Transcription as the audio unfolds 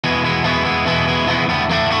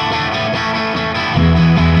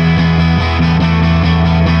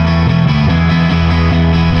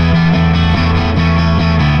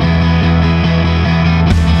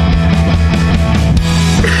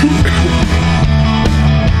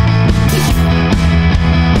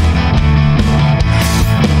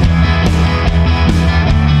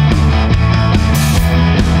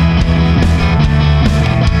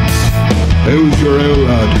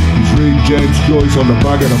James Joyce on the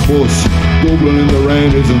back of the bus. Dublin in the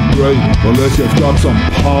rain isn't great unless you've got some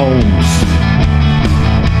pounds.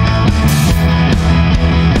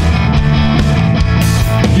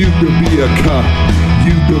 You could be a cat,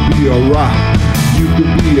 you could be a rat, you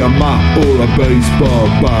could be a mat or a baseball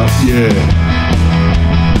bat, yeah.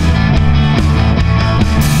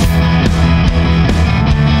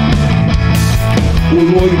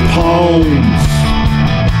 Oi pounds,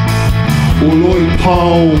 oi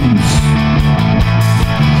pounds,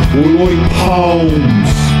 oi pounds,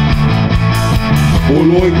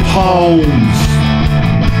 oi pounds.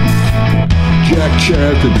 Jack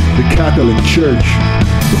Charlton, the Catholic Church,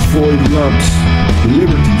 the 5 lamps, the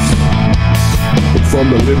liberties. I'm from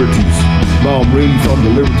the liberties. No, I'm really from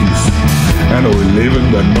the liberties. And I live in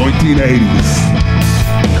the 1980s.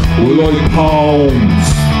 Oi pounds.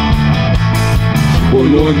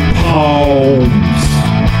 Oi pounds.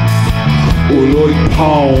 Oi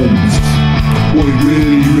pounds. Oi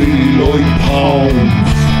really like pounds.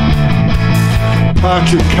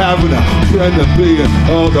 Patrick Kavanagh, Brendan B and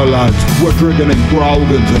other lads, we're drinking in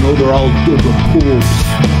Grogan's and other old Dublin pubs.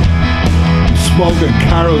 I'm smoking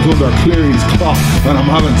carols under Cleary's clock and I'm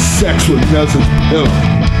having sex with Nelson's pillow.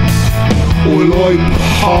 I like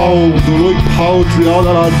pounds, I like poetry, all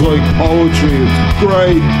the lads like poetry, it's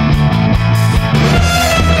great.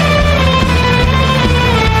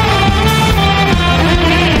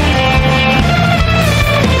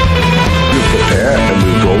 We'll prepare and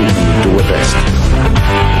we'll go and we'll do our best.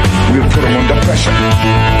 We'll put them under pressure.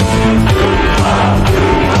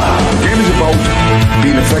 The game is about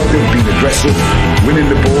being effective, being aggressive, winning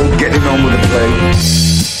the ball, getting on with the play.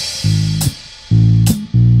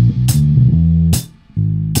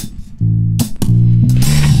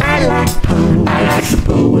 I like poem, I like the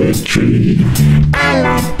poetry. I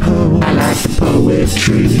like poem, I like the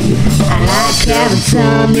poetry. I like having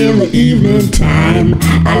some in the evening time.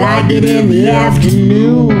 I like it in the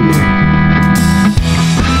afternoon.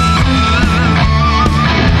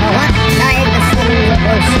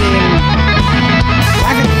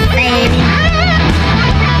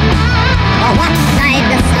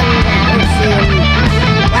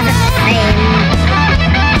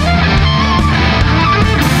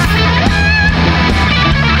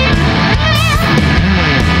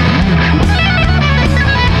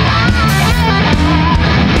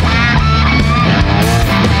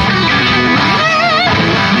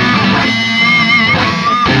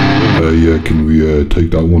 Yeah, can we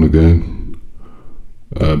take that one again?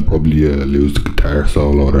 Probably lose the guitar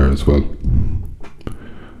solo there as well.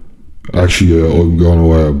 Actually, I'm going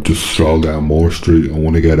to just stroll down Moore Street. I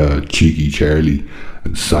want to get a Cheeky Charlie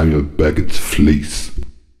and Samuel Beckett's Fleece.